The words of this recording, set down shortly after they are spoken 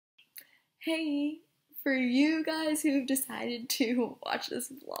Hey, for you guys who've decided to watch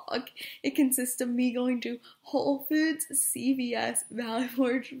this vlog, it consists of me going to Whole Foods, CVS, Valley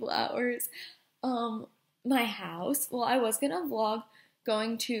Forge Flowers, my house. Well, I was gonna vlog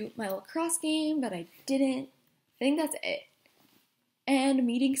going to my lacrosse game, but I didn't. I think that's it. And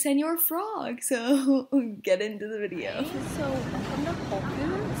meeting Senor Frog, so get into the video. So, welcome to Whole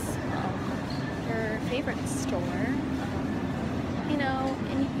Foods, your favorite store. You know,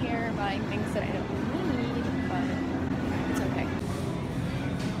 in here buying things that I don't need, but it's okay.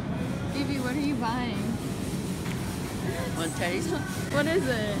 Phoebe, what are you buying? Want to taste? What is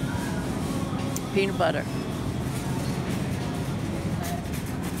it? Peanut butter.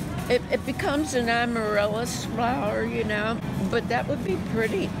 It becomes an amaryllis flower, you know, but that would be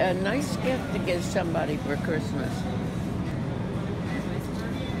pretty, a nice gift to give somebody for Christmas.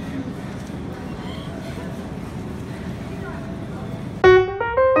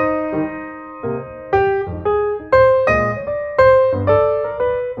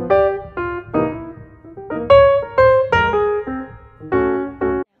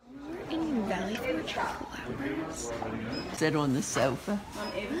 Valley Forge Flowers. Sit on the sofa.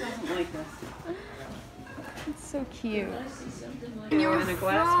 It's so cute. Senor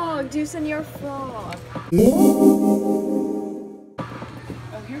Frog! Do Senor Frog! Oh,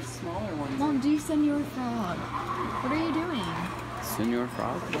 here's smaller ones. Mom, do Senor Frog. What are you doing? Senor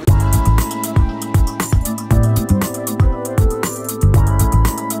Frog.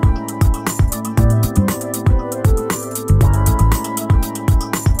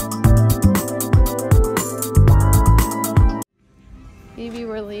 Maybe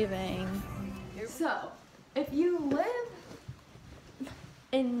we're leaving. So, if you live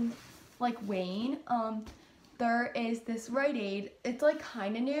in like Wayne, there is this Rite Aid. It's like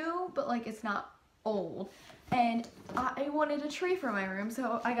kind of new, but like it's not old. And I wanted a tree for my room,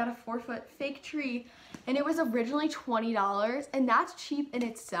 so I got a 4-foot fake tree, and it was originally $20, and that's cheap in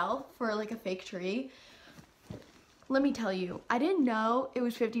itself for like a fake tree. Let me tell you, I didn't know it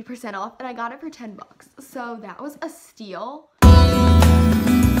was 50% off, and I got it for 10 bucks. So that was a steal.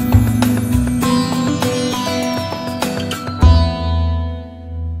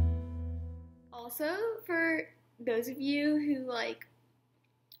 Also, for those of you who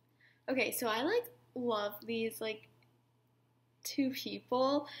okay, so I love these two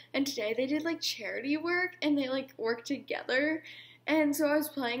people, and today they did charity work, and they worked together. And so I was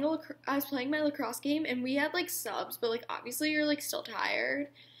playing my lacrosse game, and we had subs, but obviously you're still tired.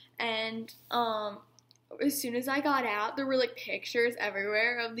 And as soon as I got out, there were pictures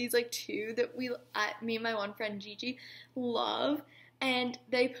everywhere of these two that me and my one friend Gigi love, and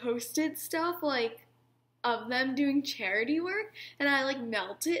they posted stuff of them doing charity work, and I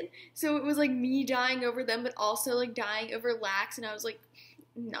melted. So it was me dying over them, but also dying over lax, and I was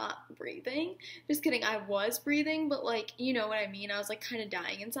not breathing. Just kidding, I was breathing, but you know what I mean. I was kind of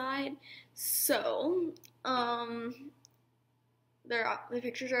dying inside. So the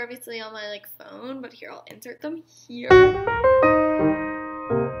pictures are obviously on my phone, but here, I'll insert them here.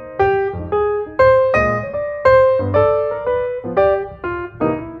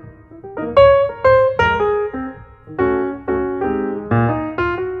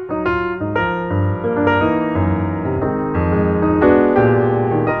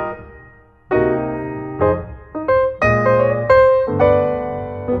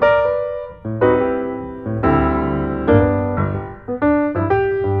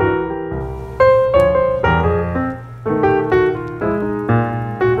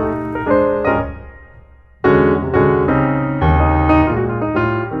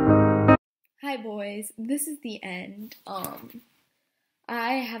 Hi boys, this is the end.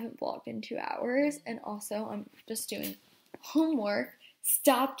 I haven't vlogged in 2 hours, and also I'm just doing homework.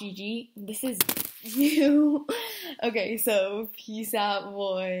 Stop, Gigi. This is you. Okay, so peace out,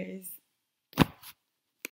 boys.